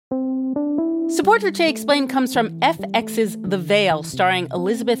Support for Jay Explained comes from FX's The Veil, starring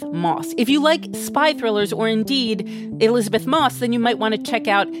Elizabeth Moss. If you like spy thrillers or indeed Elizabeth Moss, then you might want to check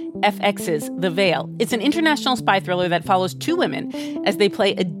out FX's The Veil. It's an international spy thriller that follows two women as they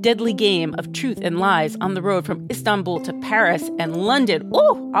play a deadly game of truth and lies on the road from Istanbul to Paris and London.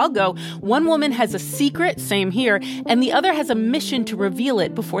 Oh, I'll go. One woman has a secret, same here, and the other has a mission to reveal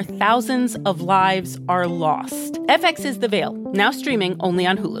it before thousands of lives are lost. FX's The Veil, now streaming only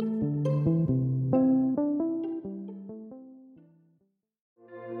on Hulu.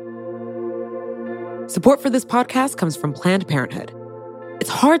 Support for this podcast comes from Planned Parenthood. It's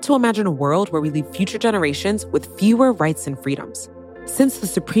hard to imagine a world where we leave future generations with fewer rights and freedoms. Since the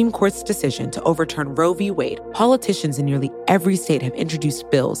Supreme Court's decision to overturn Roe v. Wade, politicians in nearly every state have introduced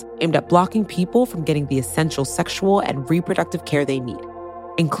bills aimed at blocking people from getting the essential sexual and reproductive care they need,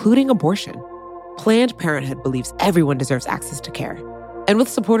 including abortion. Planned Parenthood believes everyone deserves access to care. And with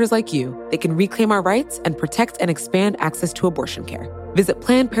supporters like you, they can reclaim our rights and protect and expand access to abortion care. Visit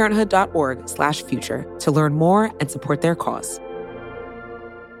PlannedParenthood.org/future to learn more and support their cause.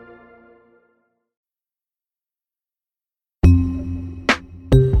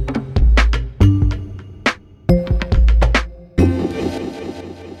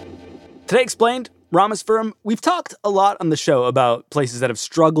 Today Explained, Rama's firm. We've talked a lot on the show about places that have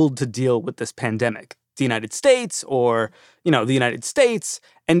struggled to deal with this pandemic. The United States or, the United States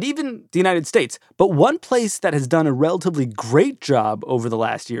and even the United States. But one place that has done a relatively great job over the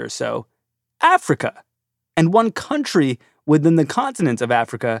last year or so, Africa. And one country within the continent of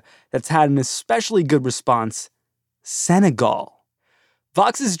Africa that's had an especially good response, Senegal.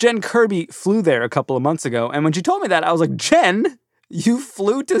 Vox's Jen Kirby flew there a couple of months ago. And when she told me that, I was like, Jen, you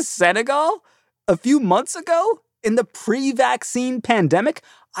flew to Senegal a few months ago in the pre-vaccine pandemic?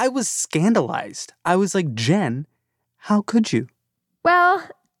 I was scandalized. I was like, Jen, how could you? Well,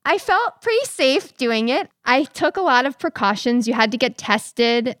 I felt pretty safe doing it. I took a lot of precautions. You had to get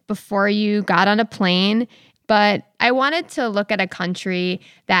tested before you got on a plane. But I wanted to look at a country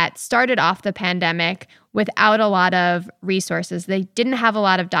that started off the pandemic without a lot of resources. They didn't have a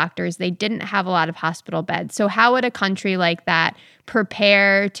lot of doctors. They didn't have a lot of hospital beds. So how would a country like that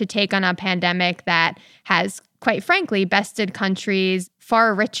prepare to take on a pandemic that has, quite frankly, bested countries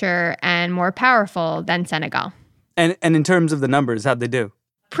far richer and more powerful than Senegal? And in terms of the numbers, how'd they do?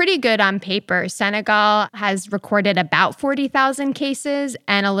 Pretty good on paper. Senegal has recorded about 40,000 cases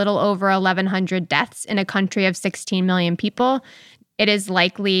and a little over 1,100 deaths in a country of 16 million people. It is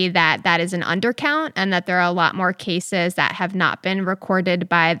likely that that is an undercount and that there are a lot more cases that have not been recorded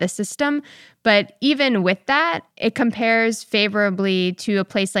by the system. But even with that, it compares favorably to a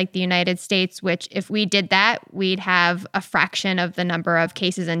place like the United States, which if we did that, we'd have a fraction of the number of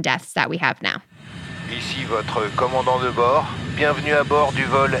cases and deaths that we have now. Ici votre commandant de bord. Bienvenue à bord du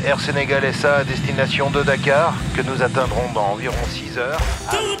vol Air Senegal SA à destination de Dakar, que nous atteindrons dans environ 6 heures.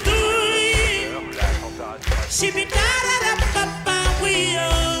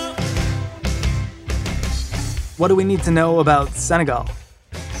 What do we need to know about Senegal?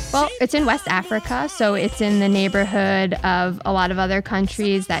 Well, it's in West Africa, so it's in the neighborhood of a lot of other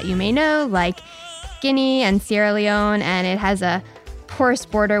countries that you may know, like Guinea and Sierra Leone, and it has a porous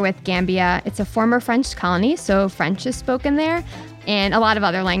border with Gambia. It's a former French colony, so French is spoken there, and a lot of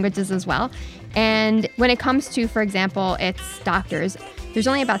other languages as well. And when it comes to, for example, its doctors, there's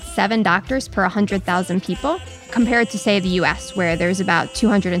only about 7 doctors per 100,000 people, compared to, say, the US, where there's about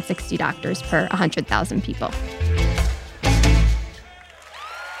 260 doctors per 100,000 people.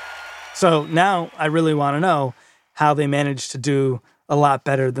 So now I really want to know how they managed to do a lot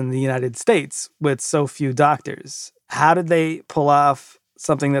better than the United States with so few doctors. How did they pull off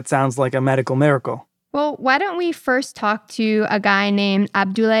something that sounds like a medical miracle? Well, why don't we first talk to a guy named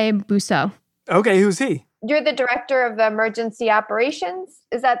Abdoulaye Bousso? Okay, who's he? You're the director of the emergency operations.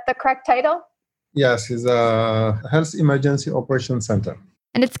 Is that the correct title? Yes, it's a Health Emergency Operations Center.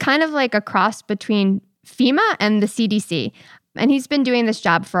 And it's kind of like a cross between FEMA and the CDC. And he's been doing this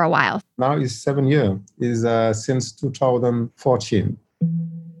job for a while. Now it's 7 years. It's since 2014.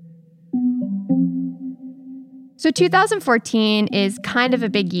 So 2014 is kind of a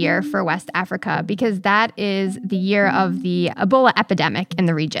big year for West Africa because that is the year of the Ebola epidemic in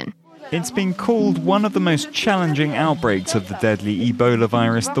the region. It's been called one of the most challenging outbreaks of the deadly Ebola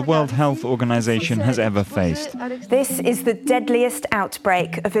virus the World Health Organization has ever faced. This is the deadliest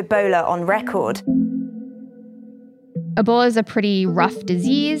outbreak of Ebola on record. Ebola is a pretty rough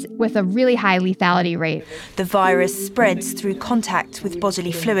disease with a really high lethality rate. The virus spreads through contact with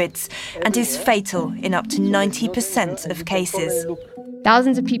bodily fluids and is fatal in up to 90% of cases.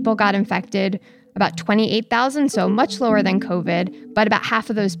 Thousands of people got infected, about 28,000, so much lower than COVID, but about half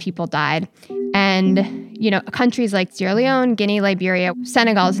of those people died. And, countries like Sierra Leone, Guinea, Liberia,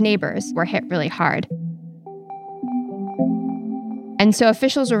 Senegal's neighbors were hit really hard. And so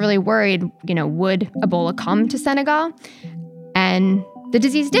officials were really worried, would Ebola come to Senegal? And the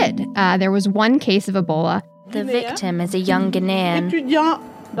disease did. There was one case of Ebola. The victim is a young Ghanaian,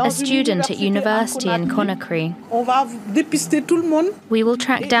 a student at university in Conakry. We will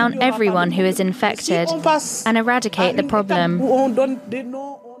track down everyone who is infected and eradicate the problem.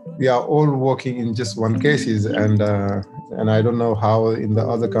 We are all working in just one cases, and I don't know how in the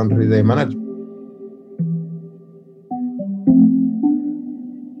other countries they manage.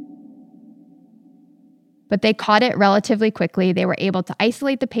 But they caught it relatively quickly. They were able to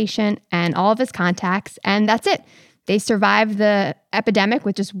isolate the patient and all of his contacts, and that's it. They survived the epidemic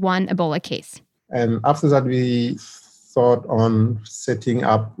with just one Ebola case. And after that, we thought on setting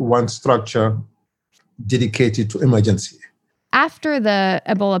up one structure dedicated to emergency. After the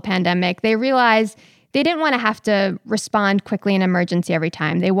Ebola pandemic, they realized they didn't want to have to respond quickly in emergency every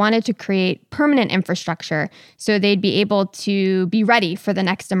time. They wanted to create permanent infrastructure so they'd be able to be ready for the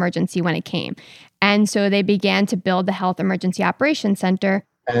next emergency when it came. And so they began to build the Health Emergency Operations Center.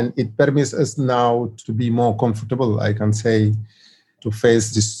 And it permits us now to be more comfortable, I can say, to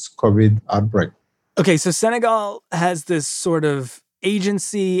face this COVID outbreak. Okay, so Senegal has this sort of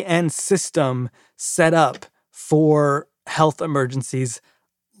agency and system set up for health emergencies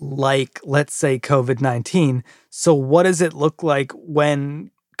like, let's say, COVID-19. So what does it look like when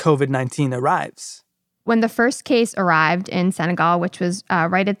COVID-19 arrives? When the first case arrived in Senegal, which was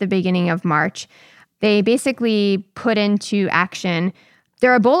right at the beginning of March, they basically put into action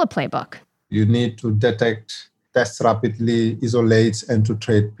their Ebola playbook. You need to detect, test rapidly, isolate, and to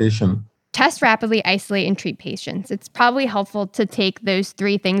treat patients. Test rapidly, isolate, and treat patients. It's probably helpful to take those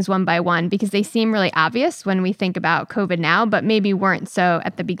three things one by one because they seem really obvious when we think about COVID now, but maybe weren't so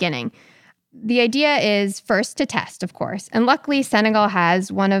at the beginning. The idea is first to test, of course. And luckily, Senegal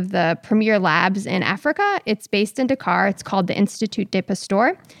has one of the premier labs in Africa. It's based in Dakar. It's called the Institut de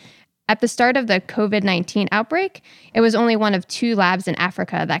Pasteur. At the start of the COVID-19 outbreak, it was only one of 2 labs in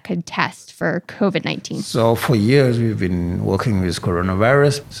Africa that could test for COVID-19. So for years, we've been working with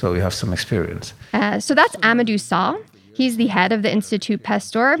coronavirus, so we have some experience. So that's Amadou Sall. He's the head of the Institut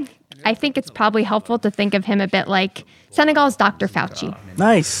Pasteur. I think it's probably helpful to think of him a bit like Senegal's Dr. Fauci.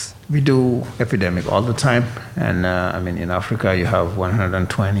 Nice. We do epidemic all the time. And in Africa, you have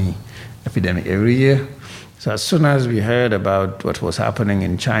 120 epidemic every year. So as soon as we heard about what was happening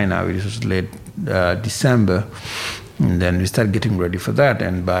in China, which was late December, and then we started getting ready for that.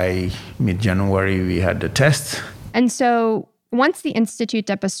 And by mid-January, we had the test. And so once the Institut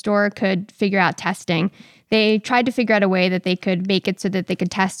de Pasteur could figure out testing, they tried to figure out a way that they could make it so that they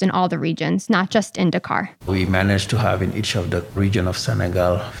could test in all the regions, not just in Dakar. We managed to have in each of the region of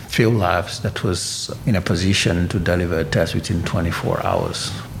Senegal field labs that was in a position to deliver a test within 24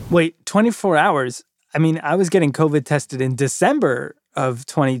 hours. Wait, 24 hours? I was getting COVID tested in December of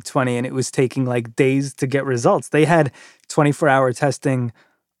 2020, and it was taking like days to get results. They had 24-hour testing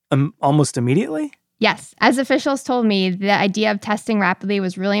almost immediately? Yes. As officials told me, the idea of testing rapidly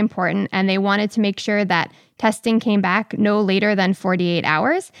was really important, and they wanted to make sure that testing came back no later than 48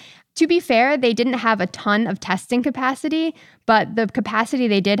 hours. To be fair, they didn't have a ton of testing capacity, but the capacity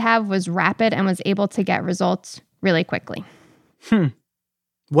they did have was rapid and was able to get results really quickly.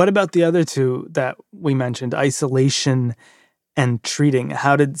 What about the other two that we mentioned, isolation and treating?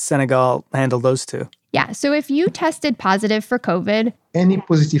 How did Senegal handle those two? Yeah, so if you tested positive for COVID, any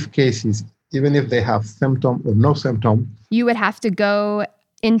positive cases, even if they have symptom or no symptom, you would have to go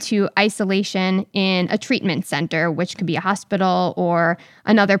into isolation in a treatment center, which could be a hospital or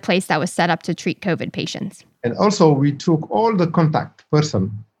another place that was set up to treat COVID patients. And also we took all the contact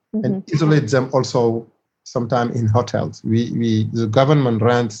person and isolate them also sometime in hotels. The government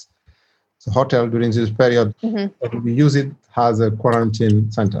rents the hotel during this period, and we use it as a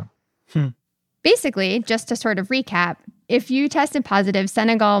quarantine center. Basically, just to sort of recap, if you tested positive,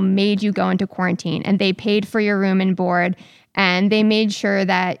 Senegal made you go into quarantine and they paid for your room and board, and they made sure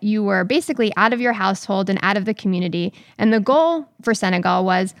that you were basically out of your household and out of the community. And the goal for Senegal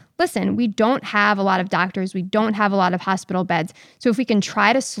was, listen, we don't have a lot of doctors, we don't have a lot of hospital beds. So if we can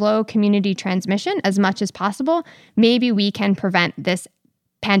try to slow community transmission as much as possible, maybe we can prevent this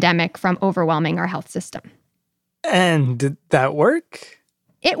pandemic from overwhelming our health system. And did that work?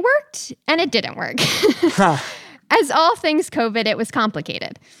 It worked and it didn't work. As all things COVID, it was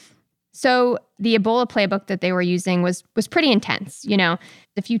complicated. So the Ebola playbook that they were using was pretty intense.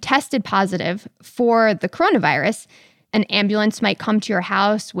 If you tested positive for the coronavirus, an ambulance might come to your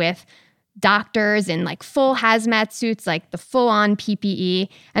house with doctors in like full hazmat suits, like the full-on PPE.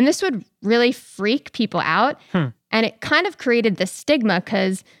 And this would really freak people out. And it kind of created this stigma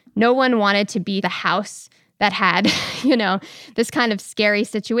because no one wanted to be the house that had, this kind of scary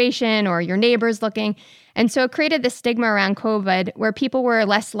situation or your neighbors looking. And so it created this stigma around COVID where people were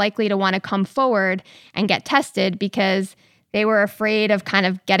less likely to want to come forward and get tested because they were afraid of kind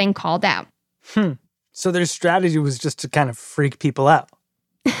of getting called out. So their strategy was just to kind of freak people out.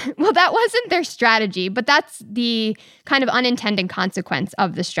 Well, that wasn't their strategy, but that's the kind of unintended consequence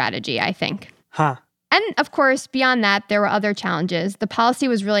of the strategy, I think. And of course, beyond that, there were other challenges. The policy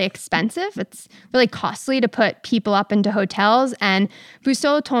was really expensive. It's really costly to put people up into hotels. And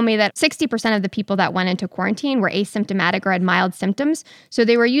Bousso told me that 60% of the people that went into quarantine were asymptomatic or had mild symptoms. So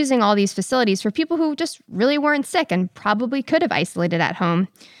they were using all these facilities for people who just really weren't sick and probably could have isolated at home.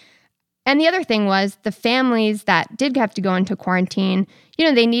 And the other thing was the families that did have to go into quarantine,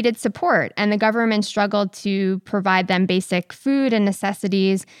 they needed support, and the government struggled to provide them basic food and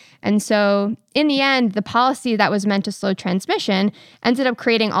necessities. And so in the end, the policy that was meant to slow transmission ended up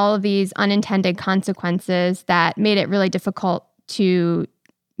creating all of these unintended consequences that made it really difficult to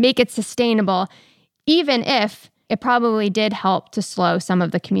make it sustainable, even if it probably did help to slow some of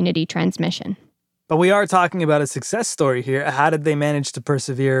the community transmission. But we are talking about a success story here. How did they manage to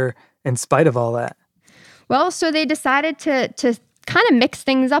persevere in spite of all that? Well, so they decided to kind of mix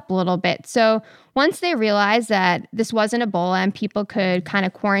things up a little bit. So once they realized that this wasn't Ebola and people could kind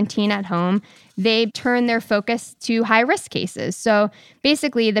of quarantine at home, they turned their focus to high-risk cases. So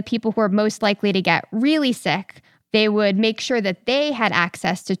basically, the people who were most likely to get really sick, they would make sure that they had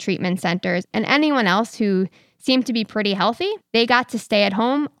access to treatment centers, and anyone else who seemed to be pretty healthy, they got to stay at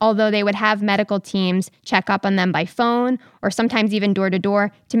home, although they would have medical teams check up on them by phone or sometimes even door to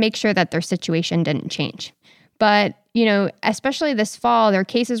door to make sure that their situation didn't change. But, especially this fall, their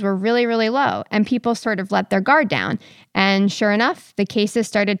cases were really, really low and people sort of let their guard down. And sure enough, the cases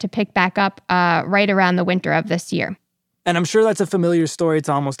started to pick back up right around the winter of this year. And I'm sure that's a familiar story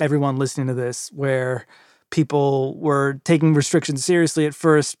to almost everyone listening to this, where people were taking restrictions seriously at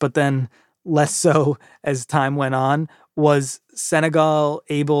first, but then less so as time went on. Was Senegal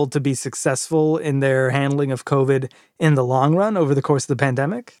able to be successful in their handling of COVID in the long run over the course of the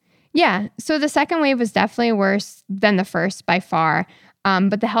pandemic? Yeah. So the second wave was definitely worse than the first by far.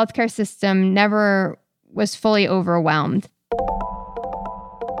 But the healthcare system never was fully overwhelmed.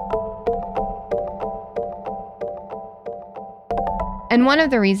 And one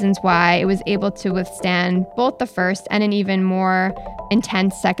of the reasons why it was able to withstand both the first and an even more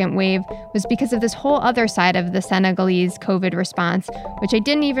intense second wave was because of this whole other side of the Senegalese COVID response, which I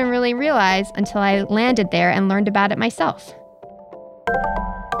didn't even really realize until I landed there and learned about it myself.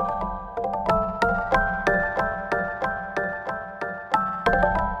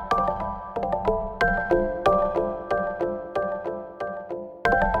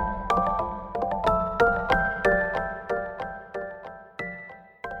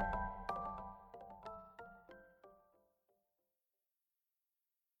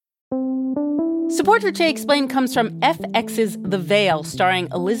 Support for Jay Explained comes from FX's The Veil, starring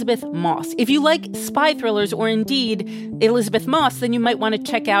Elizabeth Moss. If you like spy thrillers or indeed Elizabeth Moss, then you might want to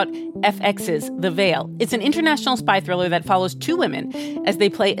check out FX's The Veil. It's an international spy thriller that follows two women as they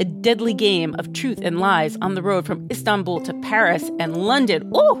play a deadly game of truth and lies on the road from Istanbul to Paris and London.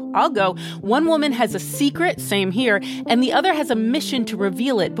 Oh, I'll go. One woman has a secret, same here, and the other has a mission to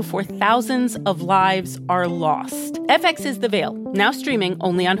reveal it before thousands of lives are lost. FX's The Veil, now streaming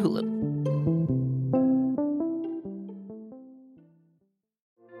only on Hulu.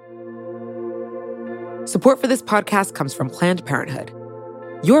 Support for this podcast comes from Planned Parenthood.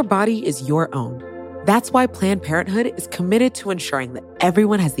 Your body is your own. That's why Planned Parenthood is committed to ensuring that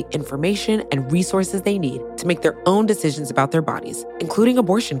everyone has the information and resources they need to make their own decisions about their bodies, including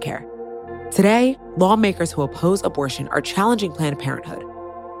abortion care. Today, lawmakers who oppose abortion are challenging Planned Parenthood.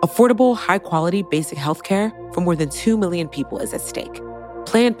 Affordable, high-quality basic health care for more than 2 million people is at stake.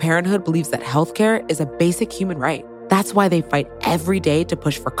 Planned Parenthood believes that health care is a basic human right. That's why they fight every day to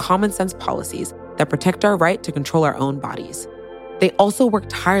push for common-sense policies that protect our right to control our own bodies. They also work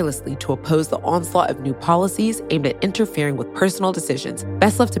tirelessly to oppose the onslaught of new policies aimed at interfering with personal decisions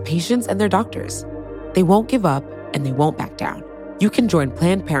best left to patients and their doctors. They won't give up, and they won't back down. You can join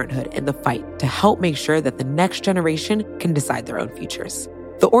Planned Parenthood in the fight to help make sure that the next generation can decide their own futures.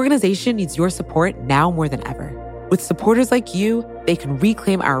 The organization needs your support now more than ever. With supporters like you, they can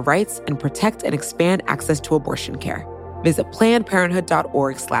reclaim our rights and protect and expand access to abortion care. Visit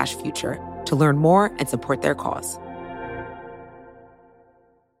PlannedParenthood.org/future to learn more and support their cause.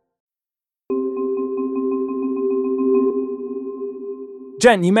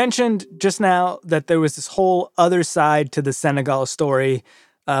 Jen, you mentioned just now that there was this whole other side to the Senegal story.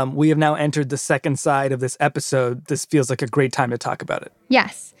 We have now entered the second side of this episode. This feels like a great time to talk about it.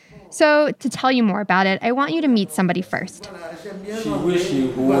 Yes. So to tell you more about it, I want you to meet somebody first. She wished she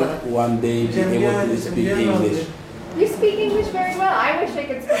would one day be able to speak English. You speak English very well. I wish I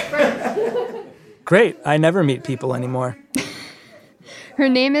could speak French. Great. I never meet people anymore. Her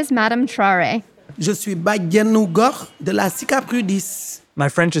name is Madame Traoré. Je suis Bagenougor de la Cicaprudis. My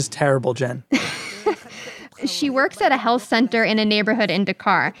French is terrible, Jen. She works at a health center in a neighborhood in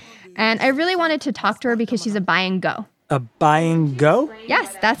Dakar. And I really wanted to talk to her because she's a buy and go. A buy and go?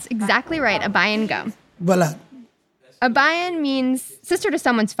 Yes, that's exactly right, a buy and go. Voilà. A buy-in means sister to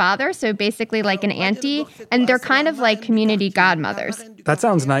someone's father, so basically like an auntie, and they're kind of like community godmothers. That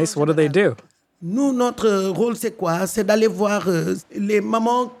sounds nice. What do they do? Nous, notre rôle, c'est quoi? C'est d'aller voir les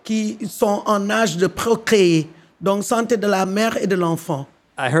mamans qui sont en âge de procréer. Donc, santé de la mère et de l'enfant.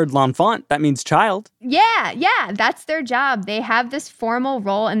 I heard l'enfant. That means child. Yeah, that's their job. They have this formal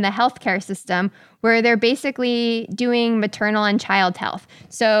role in the healthcare system where they're basically doing maternal and child health.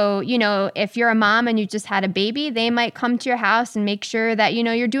 So, if you're a mom and you just had a baby, they might come to your house and make sure that,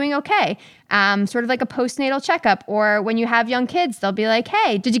 you're doing okay. Sort of like a postnatal checkup. Or when you have young kids, they'll be like,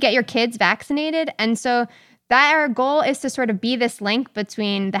 hey, did you get your kids vaccinated? And so that our goal is to sort of be this link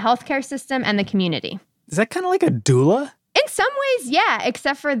between the healthcare system and the community. Is that kind of like a doula? In some ways, yeah,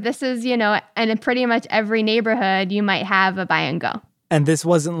 except for this is, and in pretty much every neighborhood, you might have a buy and go. And this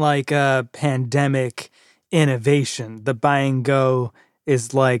wasn't like a pandemic innovation. The buy and go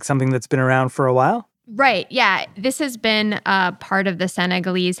is like something that's been around for a while? Right, yeah. This has been part of the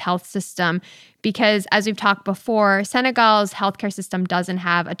Senegalese health system because, as we've talked before, Senegal's healthcare system doesn't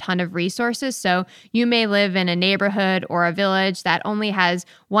have a ton of resources. So you may live in a neighborhood or a village that only has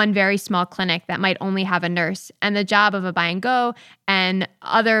one very small clinic that might only have a nurse. And the job of a buy and go and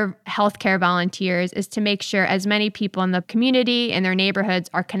other healthcare volunteers is to make sure as many people in the community and their neighborhoods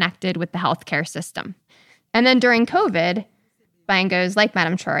are connected with the healthcare system. And then during COVID, buy and goes like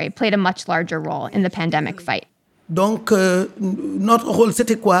Madame Traoré played a much larger role in the pandemic fight. Donc, notre rôle,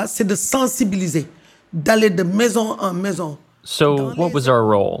 c'était quoi? C'est de sensibiliser, d'aller de maison en maison. So what was our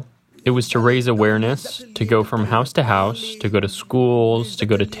role? It was to raise awareness, to go from house to house, to go to schools, to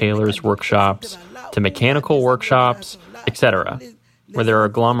go to tailors' workshops, to mechanical workshops, etc., where there are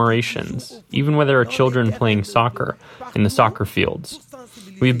agglomerations, even where there are children playing soccer in the soccer fields.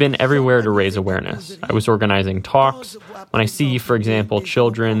 We've been everywhere to raise awareness. I was organizing talks. When I see, for example,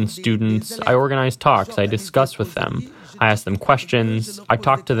 children, students, I organize talks. I discuss with them. I ask them questions. I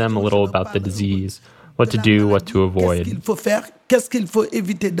talk to them a little about the disease, what to do, what to avoid. Qu'est-ce qu'il faut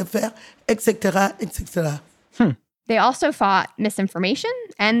éviter de faire, etc., etc. They also fought misinformation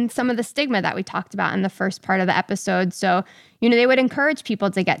and some of the stigma that we talked about in the first part of the episode. So, they would encourage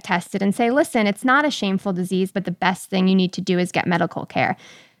people to get tested and say, listen, it's not a shameful disease, but the best thing you need to do is get medical care.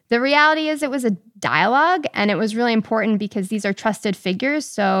 The reality is it was a dialogue, and it was really important because these are trusted figures.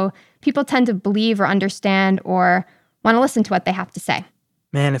 So people tend to believe or understand or want to listen to what they have to say.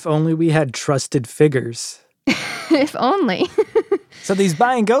 Man, if only we had trusted figures. If only. So these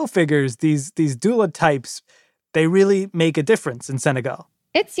buy and go figures, these doula types, they really make a difference in Senegal.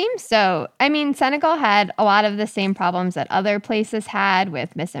 It seems so. I mean, Senegal had a lot of the same problems that other places had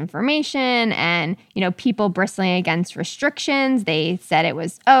with misinformation and, people bristling against restrictions. They said it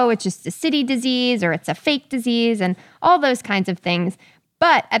was, it's just a city disease or it's a fake disease and all those kinds of things.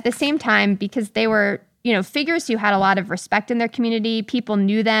 But at the same time, because they were, figures who had a lot of respect in their community, people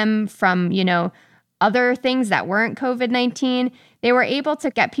knew them from, other things that weren't COVID-19, they were able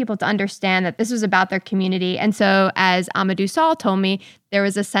to get people to understand that this was about their community. And so, as Amadou Sall told me, there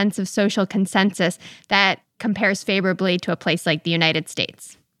was a sense of social consensus that compares favorably to a place like the United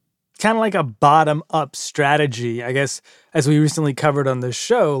States. Kind of like a bottom-up strategy. I guess, as we recently covered on the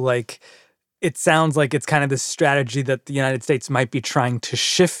show, it sounds like it's kind of this strategy that the United States might be trying to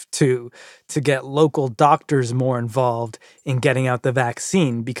shift to get local doctors more involved in getting out the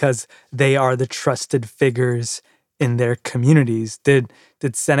vaccine because they are the trusted figures in their communities. Did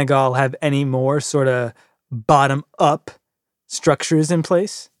Senegal have any more sort of bottom-up structures in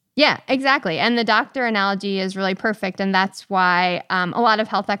place? Yeah, exactly. And the doctor analogy is really perfect. And that's why a lot of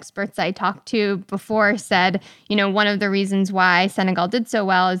health experts I talked to before said, one of the reasons why Senegal did so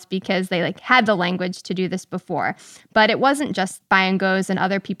well is because they had the language to do this before. But it wasn't just buy and goes and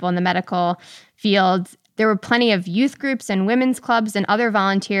other people in the medical field. There were plenty of youth groups and women's clubs and other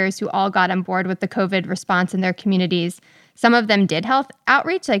volunteers who all got on board with the COVID response in their communities. Some of them did health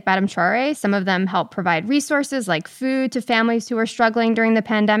outreach like Madame Traoré. Some of them helped provide resources like food to families who were struggling during the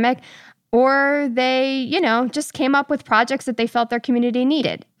pandemic. or they, just came up with projects that they felt their community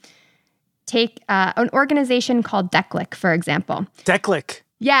needed. Take an organization called DECLIC, for example. DECLIC.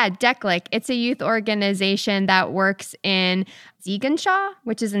 Yeah, DECLIC. It's a youth organization that works in Ziguinchor,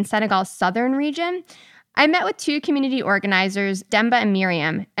 which is in Senegal's southern region. I met with two community organizers, Demba and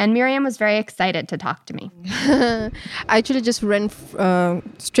Miriam was very excited to talk to me. I actually just ran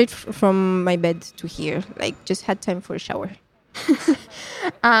straight from my bed to here, just had time for a shower.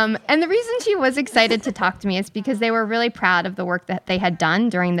 And the reason she was excited to talk to me is because they were really proud of the work that they had done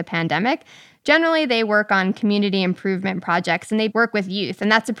during the pandemic. Generally, they work on community improvement projects, and they work with youth,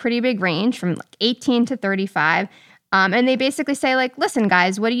 and that's a pretty big range from 18 to 35. And they basically say, listen,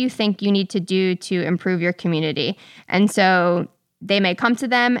 guys, what do you think you need to do to improve your community? And so they may come to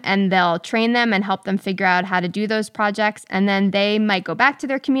them and they'll train them and help them figure out how to do those projects. And then they might go back to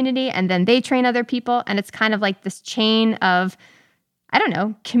their community and then they train other people. And it's kind of like this chain of,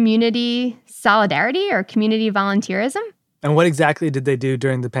 community solidarity or community volunteerism. And what exactly did they do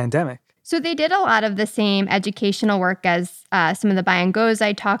during the pandemic? So they did a lot of the same educational work as some of the Bayangos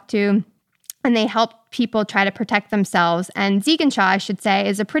I talked to. And they helped people try to protect themselves. And Ziguinchor, I should say,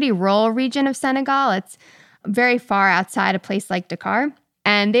 is a pretty rural region of Senegal. It's very far outside a place like Dakar.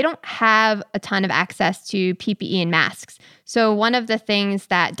 And they don't have a ton of access to PPE and masks. So one of the things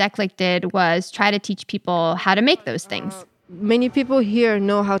that DECLIC did was try to teach people how to make those things. Many people here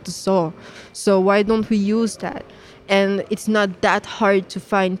know how to sew. So why don't we use that? And it's not that hard to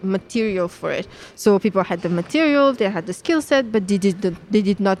find material for it. So people had the material, they had the skill set, but they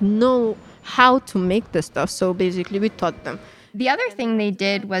did not know how to make the stuff. So basically, we taught them. The other thing they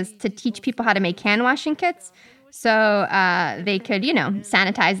did was to teach people how to make hand washing kits so they could,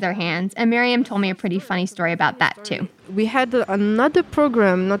 sanitize their hands. And Miriam told me a pretty funny story about that, too. We had another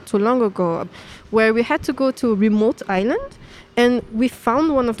program not too long ago where we had to go to a remote island. And we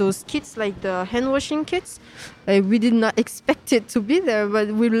found one of those kits, like the hand washing kits. We did not expect it to be there, but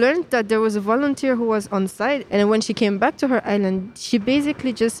we learned that there was a volunteer who was on site. And when she came back to her island, she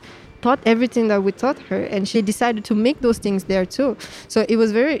basically just taught everything that we taught her, and she decided to make those things there too. So it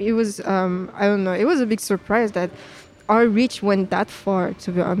was it was a big surprise that our reach went that far,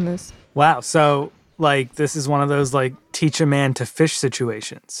 to be honest. Wow. So this is one of those teach a man to fish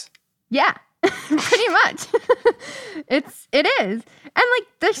situations. Yeah, pretty much. It is. And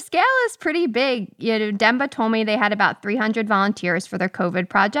the scale is pretty big. Demba told me they had about 300 volunteers for their COVID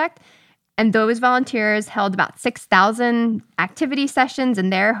project. And those volunteers held about 6,000 activity sessions in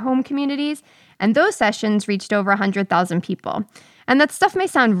their home communities. And those sessions reached over 100,000 people. And that stuff may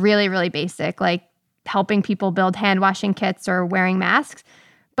sound really, really basic, like helping people build hand washing kits or wearing masks.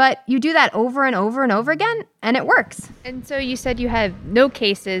 But you do that over and over and over again, and it works. And so you said you have no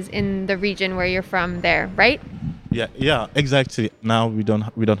cases in the region where you're from there, right? Yeah, exactly. Now we don't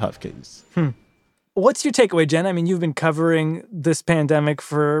have cases. What's your takeaway, Jen? I mean, you've been covering this pandemic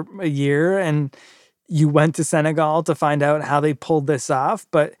for a year, and you went to Senegal to find out how they pulled this off.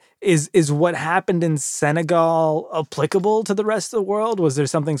 But is what happened in Senegal applicable to the rest of the world? Was there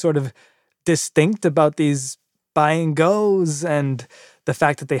something sort of distinct about these buy and goes and the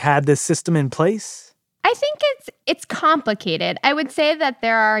fact that they had this system in place? I think it's complicated. I would say that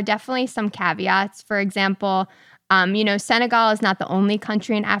there are definitely some caveats. For example, Senegal is not the only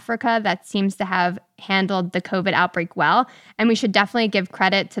country in Africa that seems to have handled the COVID outbreak well. And we should definitely give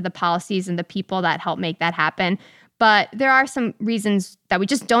credit to the policies and the people that helped make that happen. But there are some reasons that we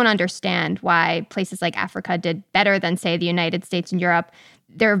just don't understand why places like Africa did better than, say, the United States and Europe.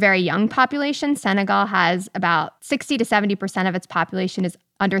 They're a very young population. Senegal has about 60 to 70% of its population is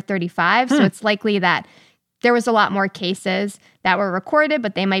under 35. So it's likely that there was a lot more cases that were recorded,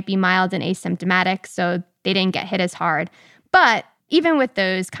 but they might be mild and asymptomatic, so they didn't get hit as hard. But even with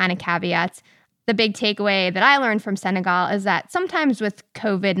those kind of caveats, the big takeaway that I learned from Senegal is that sometimes with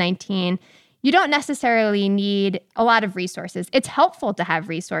COVID-19, you don't necessarily need a lot of resources. It's helpful to have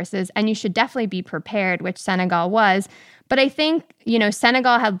resources, and you should definitely be prepared, which Senegal was. But I think,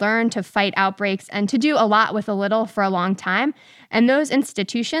 Senegal had learned to fight outbreaks and to do a lot with a little for a long time. And those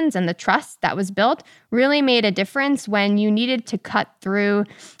institutions and the trust that was built really made a difference when you needed to cut through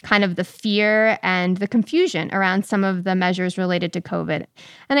kind of the fear and the confusion around some of the measures related to COVID.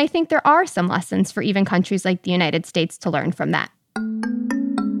 And I think there are some lessons for even countries like the United States to learn from that.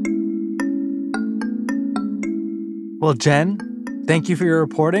 Well, Jen, thank you for your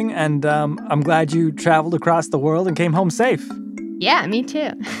reporting, and I'm glad you traveled across the world and came home safe. Yeah, me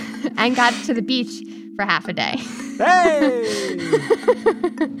too. And got to the beach for half a day. Hey!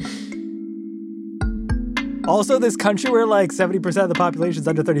 Also, this country where 70% of the population is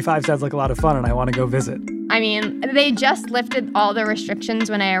under 35 sounds like a lot of fun, and I want to go visit. I mean, they just lifted all the restrictions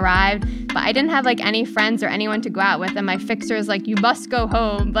when I arrived, but I didn't have like any friends or anyone to go out with. And my fixer is like, you must go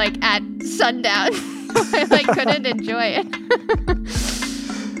home like at sundown. I like couldn't enjoy it.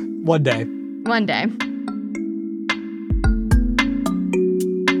 One day. One day.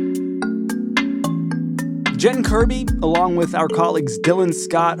 Jen Kirby, along with our colleagues Dylan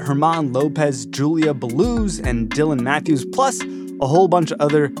Scott, Herman Lopez, Julia Belluz, and Dylan Matthews, plus a whole bunch of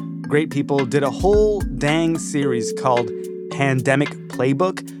other great people, did a whole dang series called Pandemic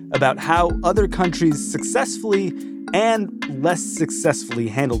Playbook about how other countries successfully and less successfully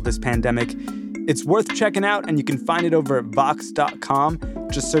handled this pandemic. It's worth checking out, and you can find it over at Vox.com.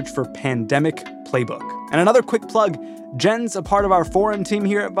 Just search for Pandemic Playbook. And another quick plug, Jen's a part of our foreign team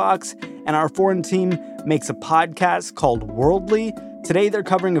here at Vox, and our foreign team makes a podcast called Worldly. Today they're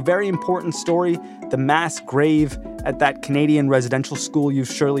covering a very important story, the mass grave at that Canadian residential school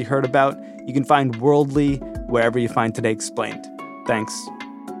you've surely heard about. You can find Worldly wherever you find Today Explained. Thanks.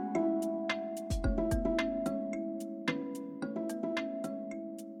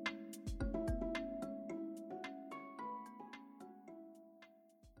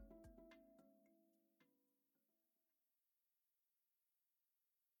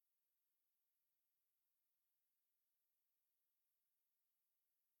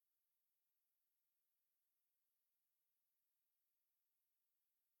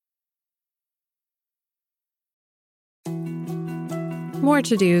 More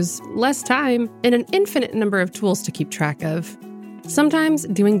to-dos, less time, and an infinite number of tools to keep track of. Sometimes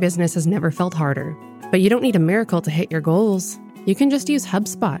doing business has never felt harder, but you don't need a miracle to hit your goals. You can just use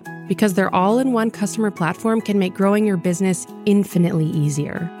HubSpot, because their all-in-one customer platform can make growing your business infinitely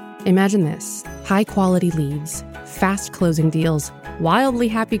easier. Imagine this: high-quality leads, fast closing deals, wildly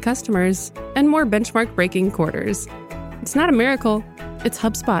happy customers, and more benchmark-breaking quarters. It's not a miracle, it's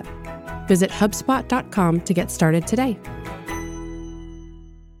HubSpot. Visit HubSpot.com to get started today.